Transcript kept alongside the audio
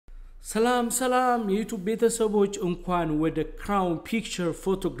ሰላም ሰላም የዩቲዩብ ቤተሰቦች እንኳን ወደ ክራውን ፒክቸር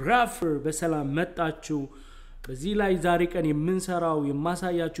ፎቶግራፈር በሰላም መጣችሁ። በዚህ ላይ ዛሬ ቀን የምንሰራው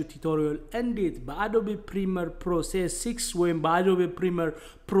የማሳያችሁ ቱቶሪያል እንዴት በአዶቤ ፕሪሚየር ፕሮ CS6 ወይም በአዶቤ ፕሪሚየር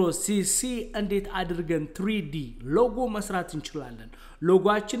ፕሮ CC እንዴት አድርገን 3D ሎጎ መስራት እንችላለን።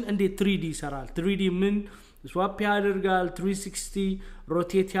 ሎጎአችን እንዴት 3D ይሰራል፣ 3D ምን ስዋፕ ያደርጋል፣ 360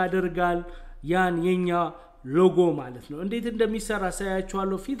 ሮቴት ያደርጋል፣ ያን የኛ ሎጎ ማለት ነው። እንዴት እንደሚሰራ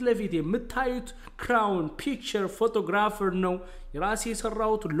ሳያችኋለሁ። ፊት ለፊት የምታዩት ክራውን ፒክቸር ፎቶግራፈር ነው። የራሴ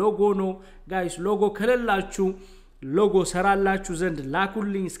የሰራሁት ሎጎ ነው። ጋይስ ሎጎ ከሌላችሁ ሎጎ ሰራላችሁ ዘንድ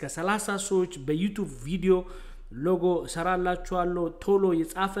ላኩልኝ። እስከ 30 ሰዎች በዩቲዩብ ቪዲዮ ሎጎ ሰራላችኋለሁ። ቶሎ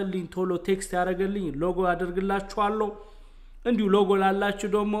የጻፈልኝ ቶሎ ቴክስት ያደርግልኝ ሎጎ አደርግላችኋለሁ። እንዲሁ ሎጎ ላላችሁ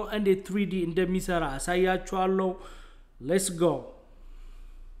ደግሞ እንዴት 3D እንደሚሰራ አሳያችኋለሁ። ሌትስ ጎ።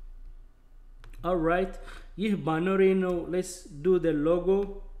 all right, ይህ ባነሬ ነው። let's do the logo።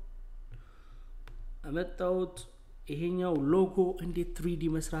 አመጣውት ይሄኛው ሎጎ እንዴት 3D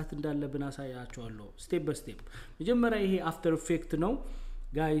መስራት እንዳለብን አሳያችኋለሁ ስቴፕ ባይ ስቴፕ። መጀመሪያ ይሄ አፍተር ኢፌክት ነው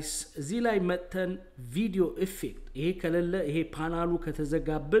ጋይስ። እዚህ ላይ መተን ቪዲዮ ኢፌክት ይሄ ከሌለ ይሄ ፓናሉ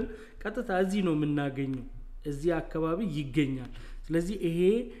ከተዘጋብን ቀጥታ እዚህ ነው የምናገኘው፣ እዚህ አካባቢ ይገኛል። ስለዚህ ይሄ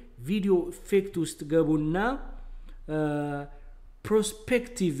ቪዲዮ ኢፌክት ውስጥ ገቡና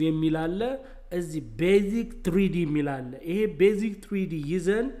ፕሮስፔክቲቭ የሚል አለ፣ እዚህ ቤዚክ 3D የሚል አለ። ይሄ ቤዚክ 3D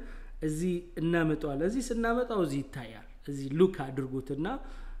ይዘን እዚህ እናመጣዋለን። እዚህ ስናመጣው እዚህ ይታያል። እዚህ ሉክ አድርጉትና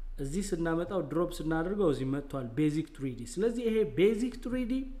እዚህ ስናመጣው ድሮፕ ስናደርገው እዚህ መጥቷል ቤዚክ 3D። ስለዚህ ይሄ ቤዚክ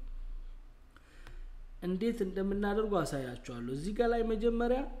 3D እንዴት እንደምናደርገው አሳያችኋለሁ። እዚህ ጋር ላይ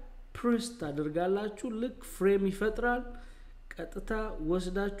መጀመሪያ ፕሬስ ታደርጋላችሁ፣ ልክ ፍሬም ይፈጥራል። ቀጥታ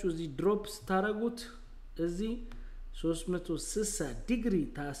ወስዳችሁ እዚህ ድሮፕ ስታረጉት እዚህ 360 ዲግሪ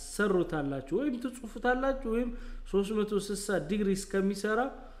ታሰሩታላችሁ ወይም ትጽፉታላችሁ ወይም 360 ዲግሪ እስከሚሰራ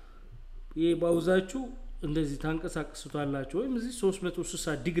የባውዛችሁ እንደዚህ ታንቀሳቅሱታላችሁ ወይም እዚህ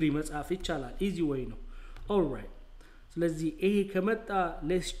 360 ዲግሪ መጻፍ ይቻላል። ኢዚ ወይ ነው። ኦልራይት። ስለዚህ ይሄ ከመጣ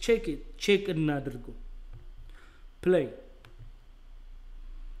ሌትስ ቼክ ኢት፣ ቼክ እናድርገው። ፕሌይ።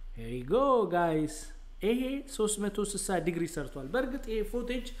 here you go guys። ይሄ 360 ዲግሪ ሰርቷል። በርግጥ ይሄ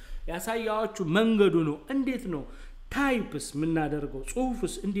ፉቴጅ ያሳያችሁ መንገዱ ነው። እንዴት ነው ታይፕስ ምናደርገው፣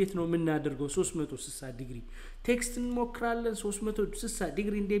 ጽሁፍስ እንዴት ነው ምናደርገው? 360 ዲግሪ ቴክስት እንሞክራለን። 360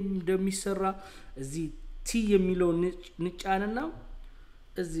 ዲግሪ እንደሚሰራ እዚህ ቲ የሚለው ንጫንና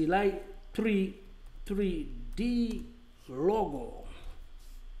እዚህ ላይ 3D ሎጎ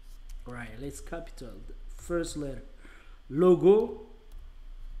right, let's capital first letter ሎጎ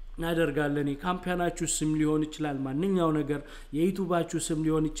እናደርጋለን። የካምፓኒያችሁ ስም ሊሆን ይችላል፣ ማንኛው ነገር የዩቲዩባችሁ ስም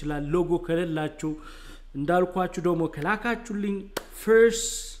ሊሆን ይችላል። ሎጎ ከሌላችሁ እንዳልኳችሁ ደግሞ ከላካችሁልኝ first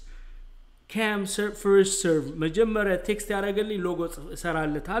cam first serve መጀመሪያ ቴክስት ያደርግልኝ ሎጎ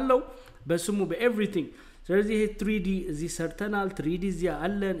እሰራለታለሁ በስሙ በኤቭሪቲንግ። ስለዚህ ይሄ 3D እዚህ ሰርተናል። 3D እዚህ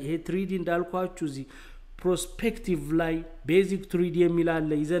አለን። ይሄ 3D እንዳልኳችሁ እዚህ ፕሮስፔክቲቭ ላይ ቤዚክ 3D የሚል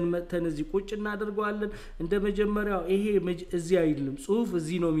አለ። ይዘን መተን እዚህ ቁጭ እናደርገዋለን። እንደ መጀመሪያው ይሄ እዚህ አይደለም፣ ጽሁፍ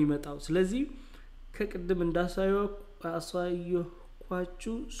እዚህ ነው የሚመጣው። ስለዚህ ከቅድም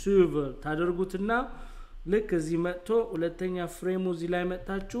እንዳሳየኳችሁ ሲልቨር ታደርጉትና ልክ እዚህ መጥቶ ሁለተኛ ፍሬሙ እዚህ ላይ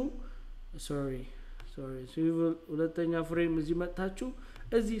መጣችሁ ሶሪ ሲልቨር ሁለተኛ ፍሬም እዚህ መጣችሁ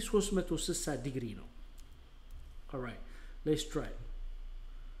እዚህ 360 ዲግሪ ነው። alright, let's try።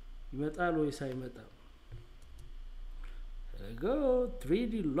 ይመጣል ወይስ አይመጣም? go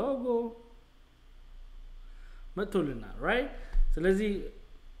 3D logo መጥቶልና right። ስለዚህ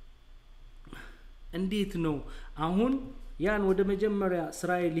እንዴት ነው አሁን ያን ወደ መጀመሪያ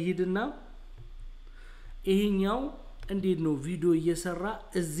ስራዬ ልሂድና ይሄኛው እንዴት ነው ቪዲዮ እየሰራ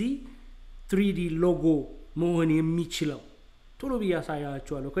እዚህ 3D ሎጎ መሆን የሚችለው ቶሎ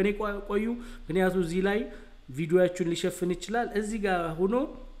ብያሳያችኋለሁ። ከኔ ቆዩ፣ ምክንያቱም እዚህ ላይ ቪዲዮአችሁን ሊሸፍን ይችላል። እዚህ ጋር ሆኖ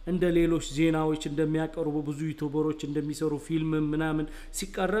እንደ ሌሎች ዜናዎች እንደሚያቀርቡ ብዙ ዩቲዩበሮች እንደሚሰሩ ፊልም ምናምን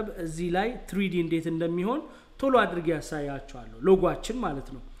ሲቀርብ እዚህ ላይ 3D እንዴት እንደሚሆን ቶሎ አድርጌ ያሳያችኋለሁ፣ ሎጎአችን ማለት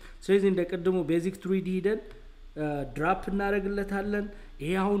ነው። ስለዚህ እንደቀደሙ ቤዚክ 3D ሄደን ድራፕ እናደርግለታለን።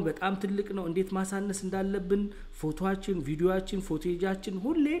 ይሄ አሁን በጣም ትልቅ ነው፣ እንዴት ማሳነስ እንዳለብን ፎቶአችን፣ ቪዲዮአችን፣ ፎቶጃችን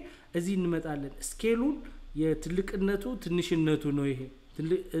ሁሌ እዚህ እንመጣለን። ስኬሉን የትልቅነቱ ትንሽነቱ ነው። ይሄ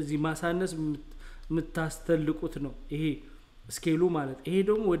እዚህ ማሳነስ የምታስተልቁት ነው ይሄ ስኬሉ ማለት። ይሄ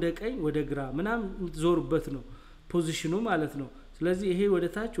ደግሞ ወደ ቀኝ ወደ ግራ ምናምን የምትዞርበት ነው ፖዚሽኑ ማለት ነው። ስለዚህ ይሄ ወደ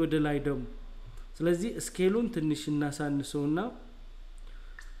ታች ወደ ላይ ደግሞ ስለዚህ ስኬሉን ትንሽ እናሳንሰውና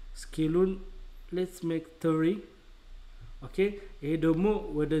ስኬሉን let's make 30 ኦኬ። ይሄ ደግሞ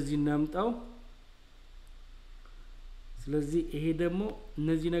ወደዚህ እናምጣው። ስለዚህ ይሄ ደግሞ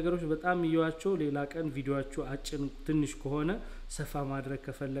እነዚህ ነገሮች በጣም ይያቸው ሌላ ቀን ቪዲዮአችሁ አጭን ትንሽ ከሆነ ሰፋ ማድረግ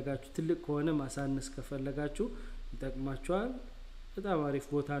ከፈለጋችሁ ትልቅ ከሆነ ማሳነስ ከፈለጋችሁ ይጠቅማችኋል በጣም አሪፍ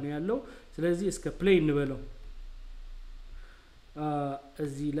ቦታ ነው ያለው ስለዚህ እስከ ፕሌይ እንበለው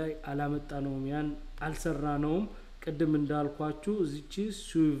እዚህ ላይ አላመጣነውም ያን አልሰራነውም ቅድም እንዳልኳችሁ እዚች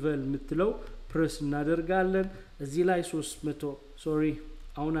ስዊቨል ምትለው ፕሬስ እናደርጋለን እዚህ ላይ 300 ሶሪ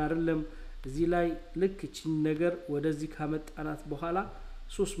አሁን አይደለም እዚህ ላይ ልክ እቺን ነገር ወደዚህ ካመጣናት በኋላ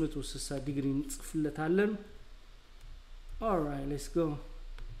 360 ዲግሪ እንጽፍለታለን alright let's go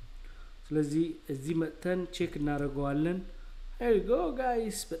ስለዚህ እዚህ መተን ቼክ እናደርገዋለን here you go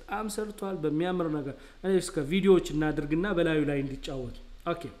guys በጣም ሰርቷል በሚያምር ነገር እኔ እስከ ቪዲዮዎች እናድርግና በላዩ ላይ እንዲጫወት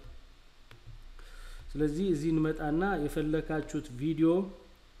ኦኬ ስለዚህ እዚህ እንመጣና የፈለካችሁት ቪዲዮ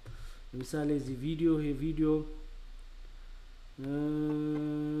ለምሳሌ እዚህ ቪዲዮ ይሄ ቪዲዮ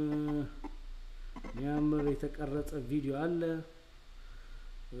የሚያምር የተቀረጸ ቪዲዮ አለ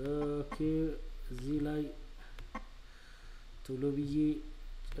ኦኬ እዚህ ላይ ቶሎ ብዬ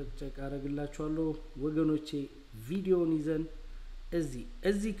ጨቅ አረግላችኋለሁ ወገኖቼ ቪዲዮን ይዘን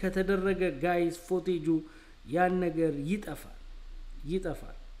እዚህ ከተደረገ ጋይስ ፎቴጁ ያን ነገር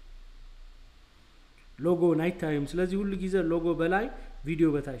ይጠፋል ሎጎ ናይታይም ስለዚህ ሁሉ ጊዜ ሎጎ በላይ ቪዲዮ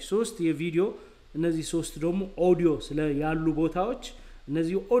በታች 3 የቪዲዮ እነዚህ 3 ደግሞ ኦዲዮ ስለ ያሉ ቦታዎች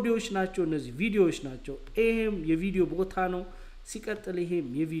እነዚህ ኦዲዮዎች ናቸው እነዚህ ቪዲዮዎች ናቸው ይሄም የቪዲዮ ቦታ ነው ሲቀጥል ይሄም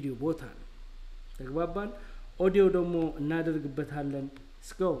የቪዲዮ ቦታ ነው ተግባባን ኦዲዮ ደግሞ እናደርግበታለን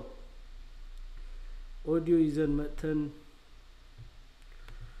let's go ኦዲዮ ይዘን መተን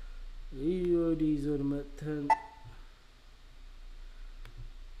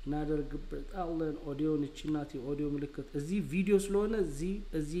እናደርግበታለን ኦዲዮን እቺናት ኦዲዮ ምልክት እዚህ ቪዲዮ ስለሆነ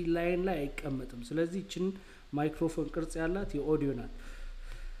እዚህ ላይን ላይ አይቀመጥም ስለዚህ እቺን ማይክሮፎን ቅርጽ ያላት የኦዲዮ ናት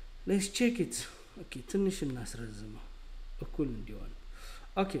let's check it okay ትንሽ እናስረዝመው እኩል እንዲሆን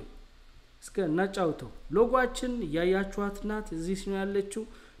okay እስከ እናጫውተው ሎጎአችን ያያችኋት ናት እዚህ ነው ያለችው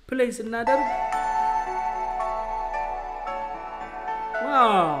ፕሌስ እናደርግ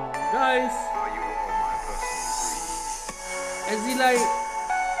ዋው ጋይስ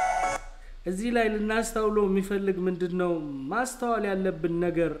እዚህ ላይ ልናስተውለው የሚፈልግ ምንድነው ማስተዋል ያለብን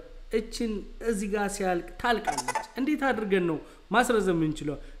ነገር እቺን እዚህ ጋር ሲያልቅ ታልቃለች እንዴት አድርገን ነው ማስረዘም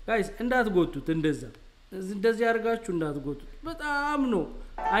እንችላለን ጋይስ እንዳትጎቱት እንደዚህ አርጋችሁ እንዳትጎቱት በጣም ነው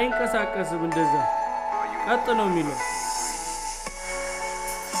አይንቀሳቀስም እንደዛ ቀጥ ነው የሚለው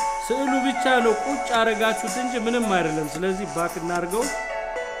ስዕሉ ብቻ ነው ቁጭ አረጋችሁት እንጂ ምንም አይደለም ስለዚህ ባክ እናርገው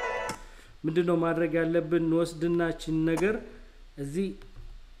ምንድነው ማድረግ ያለብን ወስድናችን ነገር እዚህ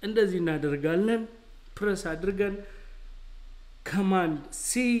እንደዚህ እናደርጋለን ፕሬስ አድርገን ኮማንድ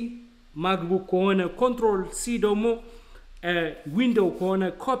ሲ ማክቡክ ከሆነ ኮንትሮል ሲ ደግሞ ዊንዶው ከሆነ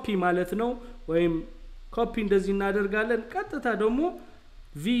ኮፒ ማለት ነው ወይም ኮፒ እንደዚህ እናደርጋለን ቀጥታ ደግሞ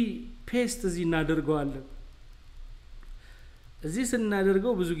ቪ ፔስት እዚህ እናደርጋለን እዚህ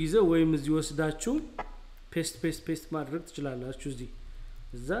ስናደርገው ብዙ ጊዜ ወይም እዚህ ወስዳችሁ ፔስት ማድረግ ትችላላችሁ እዚህ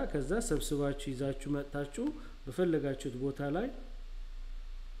ከዛ ሰብስባችሁ ይዛችሁ መጣችሁ በፈለጋችሁት ቦታ ላይ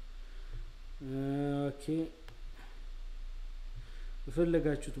ኦኬ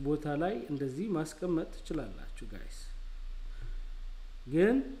በፈለጋችሁት ቦታ ላይ እንደዚህ ማስቀመጥ ትችላላችሁ ጋይስ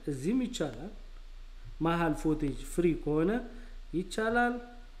ግን እዚህም ይቻላል መሃል ፎቴጅ ፍሪ ከሆነ ይቻላል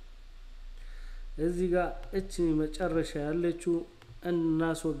እዚህ ጋር እቺ መጨረሻ ያለችው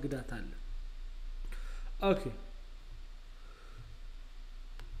እናስወግዳታለን ኦኬ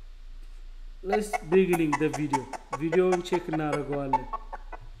let's beginning the videoን ቼክ እናደርገዋለን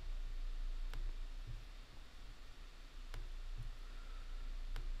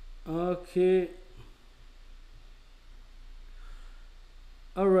ኦኬ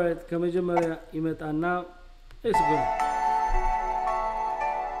alright ከመጀመሪያ ይመጣና let's go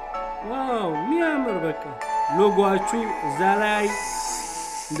ዋው ሚያምር በቃ ሎጎአችሁ እዛ ላይ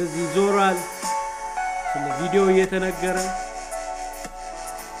እንደዚህ ዞራል ስለ ቪዲዮ እየተነገረ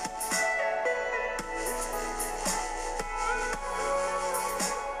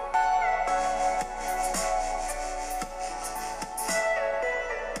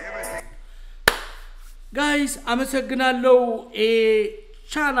ጋይስ አመሰግናለሁ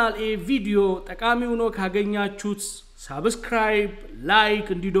ቻናል ቪዲዮ ጠቃሚ ሆኖ ካገኛችሁት ሳብስክራይብ ላይክ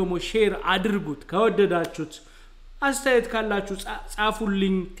እንዲሁ ደግሞ ሼር አድርጉት ከወደዳችሁት አስተያየት ካላችሁ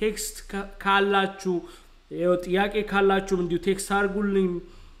ጻፉልኝ ቴክስት ካላችሁ ጥያቄ ካላችሁ እንዲሁ ቴክስት አድርጉልኝ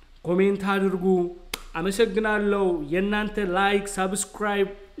ኮሜንት አድርጉ አመሰግናለሁ የናንተ ላይክ ሳብስክራይብ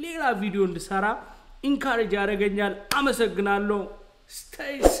ሌላ ቪዲዮ እንድሰራ ኢንካሬጅ ያደርገኛል አመሰግናለሁ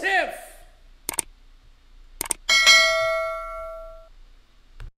stay safe